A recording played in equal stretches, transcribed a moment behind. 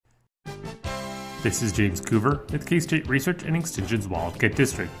This is James Coover with K-State Research and Extension's Wildcat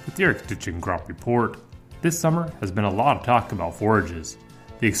District with your Extension Crop Report. This summer has been a lot of talk about forages.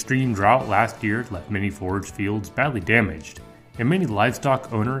 The extreme drought last year left many forage fields badly damaged, and many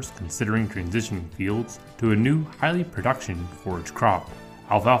livestock owners considering transitioning fields to a new, highly production forage crop,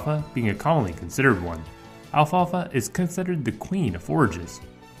 alfalfa being a commonly considered one. Alfalfa is considered the queen of forages.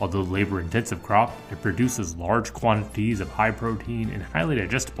 Although labor-intensive crop, it produces large quantities of high-protein and highly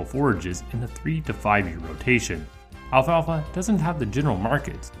digestible forages in a 3 to 5 year rotation. Alfalfa doesn't have the general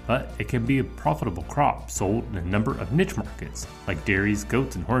markets, but it can be a profitable crop sold in a number of niche markets, like dairies,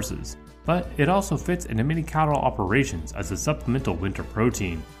 goats, and horses. But it also fits into many cattle operations as a supplemental winter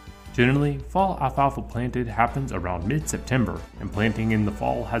protein. Generally, fall alfalfa planted happens around mid-September, and planting in the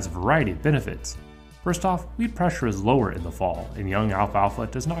fall has a variety of benefits. First off, weed pressure is lower in the fall, and young alfalfa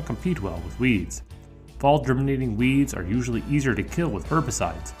does not compete well with weeds. Fall germinating weeds are usually easier to kill with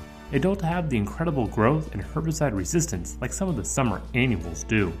herbicides. They don't have the incredible growth and herbicide resistance like some of the summer annuals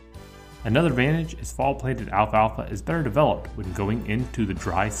do. Another advantage is fall planted alfalfa is better developed when going into the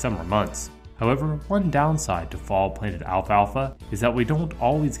dry summer months. However, one downside to fall planted alfalfa is that we don't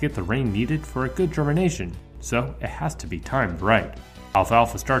always get the rain needed for a good germination, so it has to be timed right.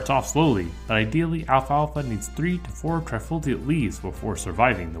 Alfalfa starts off slowly, but ideally alfalfa needs 3 to 4 trifoliate leaves before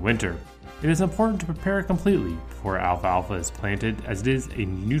surviving the winter. It is important to prepare completely before alfalfa is planted as it is a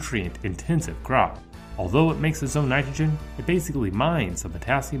nutrient-intensive crop. Although it makes its own nitrogen, it basically mines the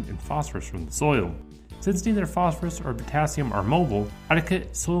potassium and phosphorus from the soil. Since neither phosphorus or potassium are mobile,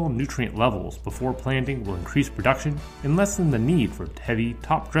 adequate soil nutrient levels before planting will increase production and lessen the need for heavy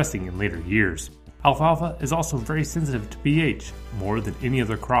top dressing in later years. Alfalfa is also very sensitive to pH, more than any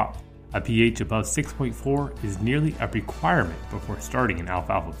other crop. A pH above 6.4 is nearly a requirement before starting an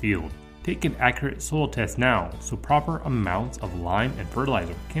alfalfa field. Take an accurate soil test now so proper amounts of lime and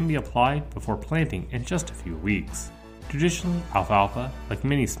fertilizer can be applied before planting in just a few weeks. Traditionally, alfalfa, like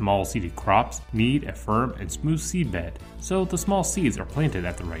many small seeded crops, need a firm and smooth seedbed, so the small seeds are planted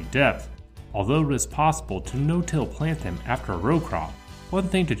at the right depth. Although it is possible to no-till plant them after a row crop, one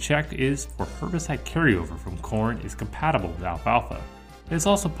thing to check is for herbicide carryover from corn is compatible with alfalfa. It is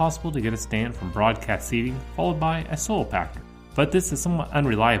also possible to get a stand from broadcast seeding followed by a soil pactor, but this is somewhat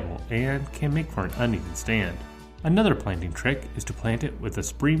unreliable and can make for an uneven stand. Another planting trick is to plant it with a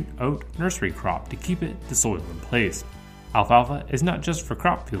spring oat nursery crop to keep the soil in place. Alfalfa is not just for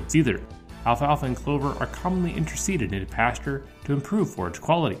crop fields either. Alfalfa and clover are commonly interseeded into pasture to improve forage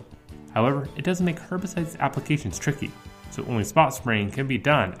quality. However, it does make herbicides applications tricky, so only spot spraying can be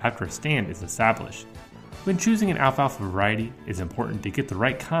done after a stand is established. When choosing an alfalfa variety, it's important to get the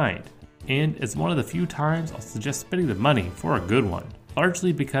right kind, and it's one of the few times I'll suggest spending the money for a good one,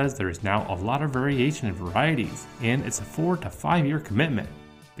 largely because there is now a lot of variation in varieties, and it's a 4 to 5 year commitment.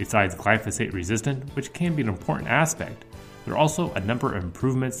 Besides glyphosate resistant, which can be an important aspect, there are also a number of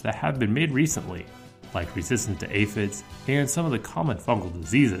improvements that have been made recently, like resistance to aphids and some of the common fungal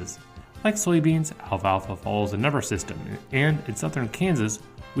diseases. Like soybeans, alfalfa follows a number system, and in southern Kansas,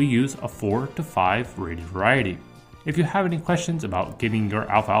 we use a 4 to 5 rated variety. If you have any questions about getting your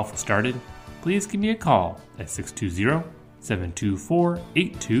alfalfa started, please give me a call at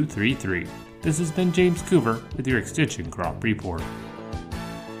 620-724-8233. This has been James Coover with your Extension Crop Report.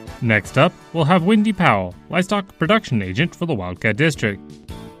 Next up, we'll have Wendy Powell, Livestock Production Agent for the Wildcat District.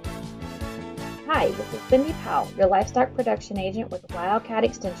 Hi, this is Wendy Powell, your Livestock Production Agent with Wildcat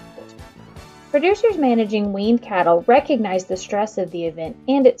Extension District. Producers managing weaned cattle recognize the stress of the event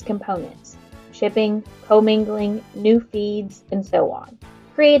and its components, shipping, commingling, new feeds, and so on,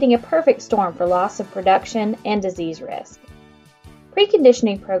 creating a perfect storm for loss of production and disease risk.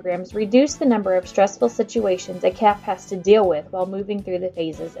 Preconditioning programs reduce the number of stressful situations a calf has to deal with while moving through the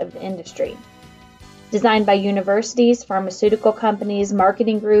phases of the industry. Designed by universities, pharmaceutical companies,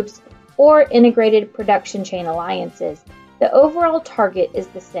 marketing groups, or integrated production chain alliances, the overall target is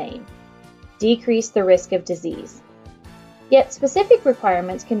the same: decrease the risk of disease. Yet specific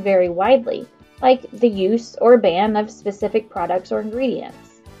requirements can vary widely, like the use or ban of specific products or ingredients.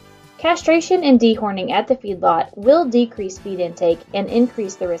 Castration and dehorning at the feedlot will decrease feed intake and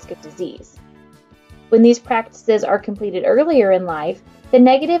increase the risk of disease. When these practices are completed earlier in life, the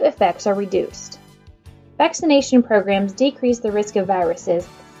negative effects are reduced. Vaccination programs decrease the risk of viruses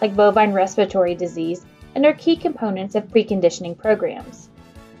like bovine respiratory disease and are key components of preconditioning programs.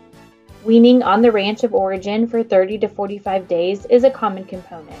 Weaning on the ranch of origin for 30 to 45 days is a common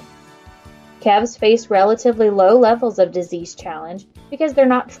component. Calves face relatively low levels of disease challenge because they're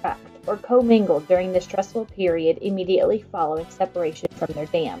not trapped or commingled during the stressful period immediately following separation from their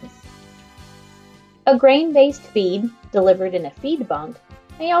dams. A grain-based feed, delivered in a feed bunk,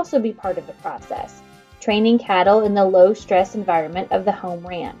 may also be part of the process, training cattle in the low-stress environment of the home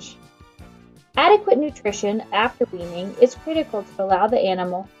ranch. Adequate nutrition after weaning is critical to allow the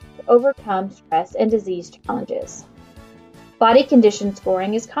animal to overcome stress and disease challenges. Body condition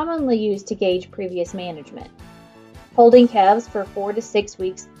scoring is commonly used to gauge previous management. Holding calves for 4 to 6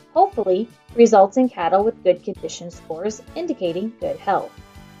 weeks hopefully results in cattle with good condition scores, indicating good health.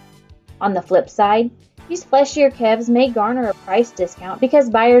 On the flip side, these fleshier calves may garner a price discount because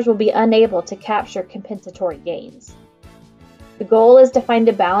buyers will be unable to capture compensatory gains. The goal is to find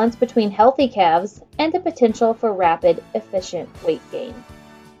a balance between healthy calves and the potential for rapid, efficient weight gain.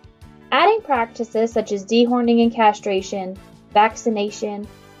 Adding practices such as dehorning and castration, vaccination,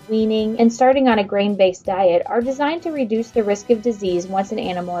 weaning, and starting on a grain-based diet are designed to reduce the risk of disease once an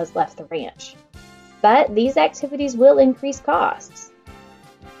animal has left the ranch. But these activities will increase costs.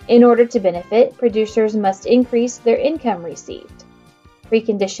 In order to benefit, producers must increase their income received.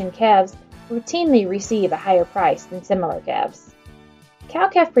 Preconditioned calves routinely receive a higher price than similar calves.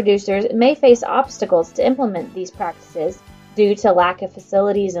 Cow-calf producers may face obstacles to implement these practices due to lack of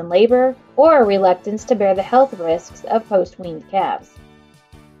facilities and labor or a reluctance to bear the health risks of post-weaned calves.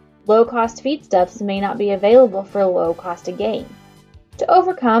 Low-cost feedstuffs may not be available for low cost of gain. To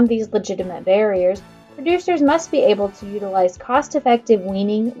overcome these legitimate barriers, producers must be able to utilize cost-effective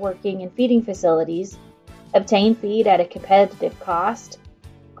weaning, working, and feeding facilities, obtain feed at a competitive cost,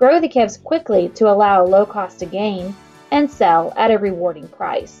 grow the calves quickly to allow a low cost of gain, and sell at a rewarding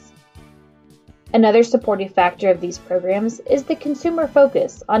price. Another supportive factor of these programs is the consumer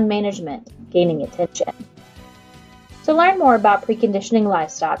focus on management gaining attention. To learn more about preconditioning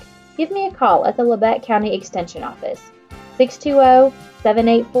livestock, give me a call at the Labette County Extension Office,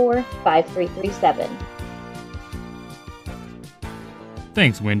 620-784-5337.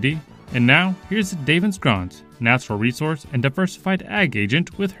 Thanks, Wendy. And now, here's Dave Scrons, Natural Resource and Diversified Ag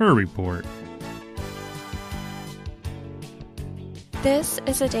Agent with her report. This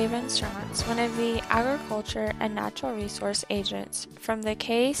is David Strauss, one of the Agriculture and Natural Resource Agents from the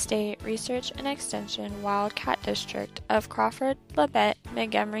K-State Research and Extension Wildcat District of Crawford, Labette,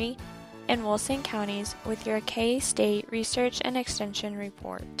 Montgomery, and Wilson counties with your K-State Research and Extension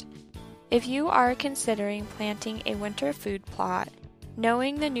report. If you are considering planting a winter food plot,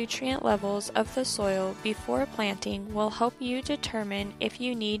 knowing the nutrient levels of the soil before planting will help you determine if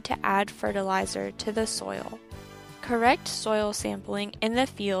you need to add fertilizer to the soil. Correct soil sampling in the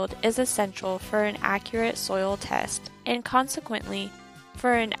field is essential for an accurate soil test and consequently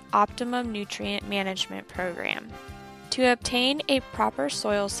for an optimum nutrient management program. To obtain a proper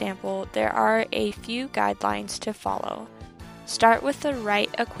soil sample, there are a few guidelines to follow. Start with the right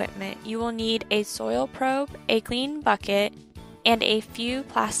equipment. You will need a soil probe, a clean bucket, and a few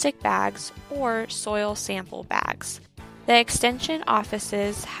plastic bags or soil sample bags. The extension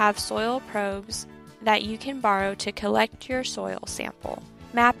offices have soil probes that you can borrow to collect your soil sample.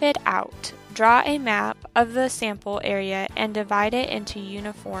 Map it out. Draw a map of the sample area and divide it into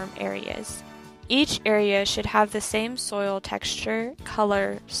uniform areas. Each area should have the same soil texture,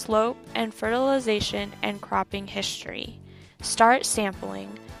 color, slope, and fertilization and cropping history. Start sampling.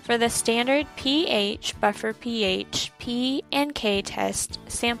 For the standard pH, buffer pH, P, and K test,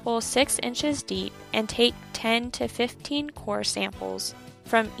 sample 6 inches deep and take 10 to 15 core samples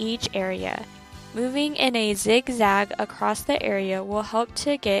from each area. Moving in a zigzag across the area will help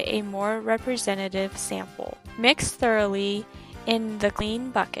to get a more representative sample. Mix thoroughly in the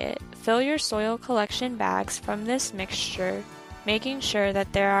clean bucket. Fill your soil collection bags from this mixture, making sure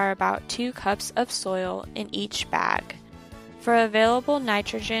that there are about 2 cups of soil in each bag. For available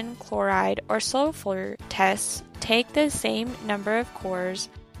nitrogen, chloride, or sulfur tests, take the same number of cores,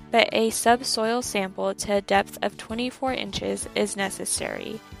 but a subsoil sample to a depth of 24 inches is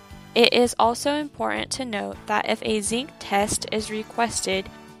necessary. It is also important to note that if a zinc test is requested,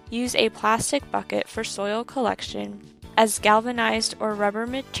 use a plastic bucket for soil collection, as galvanized or rubber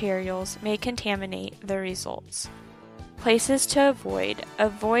materials may contaminate the results. Places to avoid.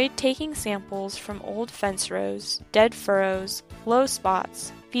 Avoid taking samples from old fence rows, dead furrows, low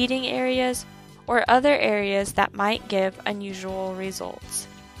spots, feeding areas, or other areas that might give unusual results.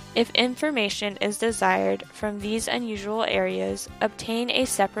 If information is desired from these unusual areas, obtain a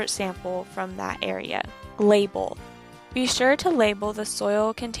separate sample from that area. Label. Be sure to label the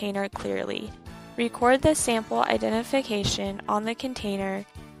soil container clearly. Record the sample identification on the container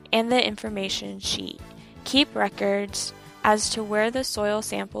and the information sheet. Keep records as to where the soil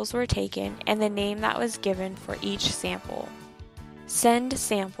samples were taken and the name that was given for each sample. Send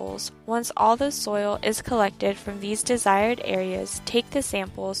samples. Once all the soil is collected from these desired areas, take the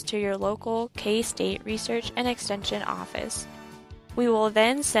samples to your local K-State Research and Extension office. We will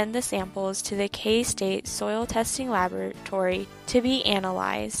then send the samples to the K-State Soil Testing Laboratory to be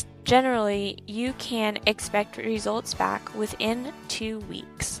analyzed. Generally, you can expect results back within 2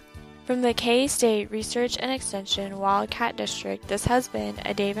 weeks. From the K-State Research and Extension Wildcat District, this has been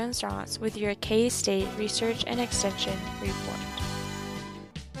Adaven Strauss with your K-State Research and Extension report.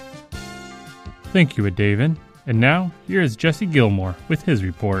 Thank you, Adaven. And now, here is Jesse Gilmore with his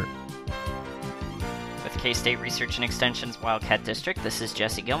report. With K-State Research and Extension's Wildcat District, this is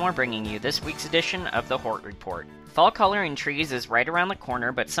Jesse Gilmore bringing you this week's edition of the Hort Report. Fall color in trees is right around the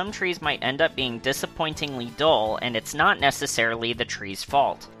corner, but some trees might end up being disappointingly dull, and it's not necessarily the tree's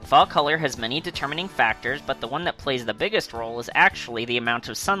fault. Fall color has many determining factors, but the one that plays the biggest role is actually the amount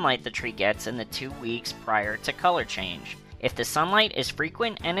of sunlight the tree gets in the 2 weeks prior to color change. If the sunlight is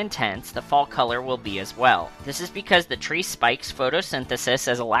frequent and intense, the fall color will be as well. This is because the tree spikes photosynthesis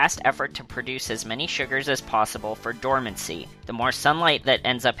as a last effort to produce as many sugars as possible for dormancy. The more sunlight that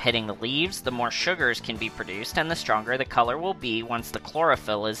ends up hitting the leaves, the more sugars can be produced and the stronger the color will be once the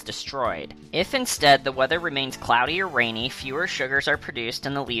chlorophyll is destroyed. If instead the weather remains cloudy or rainy, fewer sugars are produced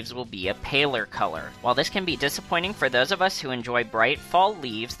and the leaves will be a paler color. While this can be disappointing for those of us who enjoy bright fall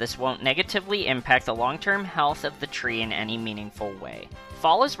leaves, this won't negatively impact the long-term health of the tree in any meaningful way.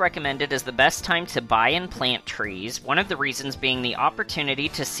 Fall is recommended as the best time to buy and plant trees, one of the reasons being the opportunity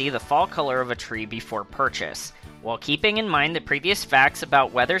to see the fall color of a tree before purchase. While keeping in mind the previous facts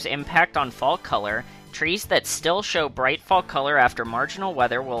about weather's impact on fall color, trees that still show bright fall color after marginal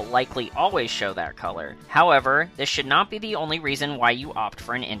weather will likely always show that color. However, this should not be the only reason why you opt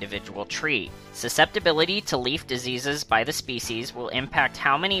for an individual tree. Susceptibility to leaf diseases by the species will impact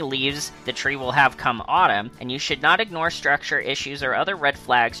how many leaves the tree will have come autumn, and you should not ignore structure issues or other red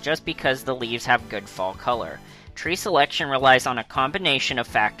flags just because the leaves have good fall color. Tree selection relies on a combination of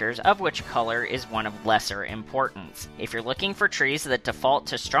factors, of which color is one of lesser importance. If you're looking for trees that default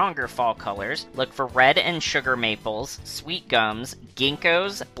to stronger fall colors, look for red and sugar maples, sweet gums,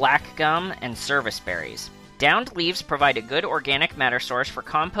 ginkgos, black gum, and serviceberries. Downed leaves provide a good organic matter source for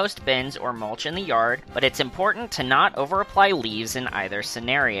compost bins or mulch in the yard, but it's important to not overapply leaves in either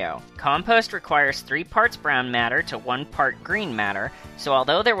scenario. Compost requires 3 parts brown matter to 1 part green matter, so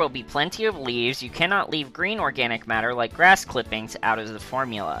although there will be plenty of leaves, you cannot leave green organic matter like grass clippings out of the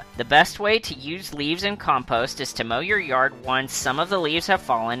formula. The best way to use leaves in compost is to mow your yard once some of the leaves have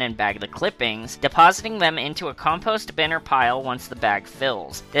fallen and bag the clippings, depositing them into a compost bin or pile once the bag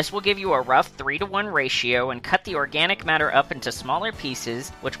fills. This will give you a rough 3-to-1 ratio and cut the organic matter up into smaller pieces,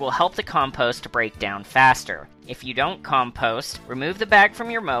 which will help the compost to break down faster. If you don't compost, remove the bag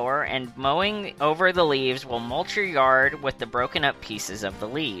from your mower, and mowing over the leaves will mulch your yard with the broken up pieces of the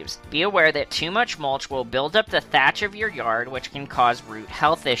leaves. Be aware that too much mulch will build up the thatch of your yard, which can cause root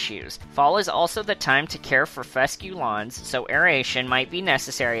health issues. Fall is also the time to care for fescue lawns, so aeration might be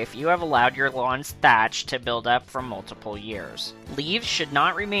necessary if you have allowed your lawn's thatch to build up for multiple years. Leaves should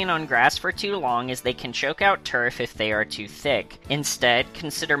not remain on grass for too long, as they can choke out turf if they are too thick. Instead,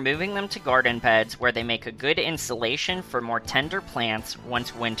 consider moving them to garden beds where they make a good insulation for more tender plants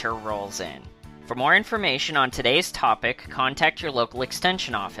once winter rolls in. For more information on today's topic, contact your local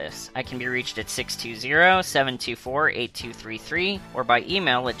extension office. I can be reached at 620-724-8233 or by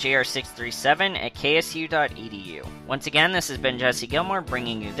email at jr637@ksu.edu. Once again, this has been Jesse Gilmore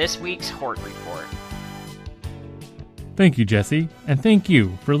bringing you this week's Hort Report. Thank you, Jesse, and thank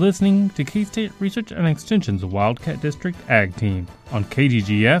you for listening to K-State Research and Extension's Wildcat District Ag Team on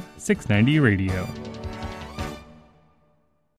KGGF 690 Radio.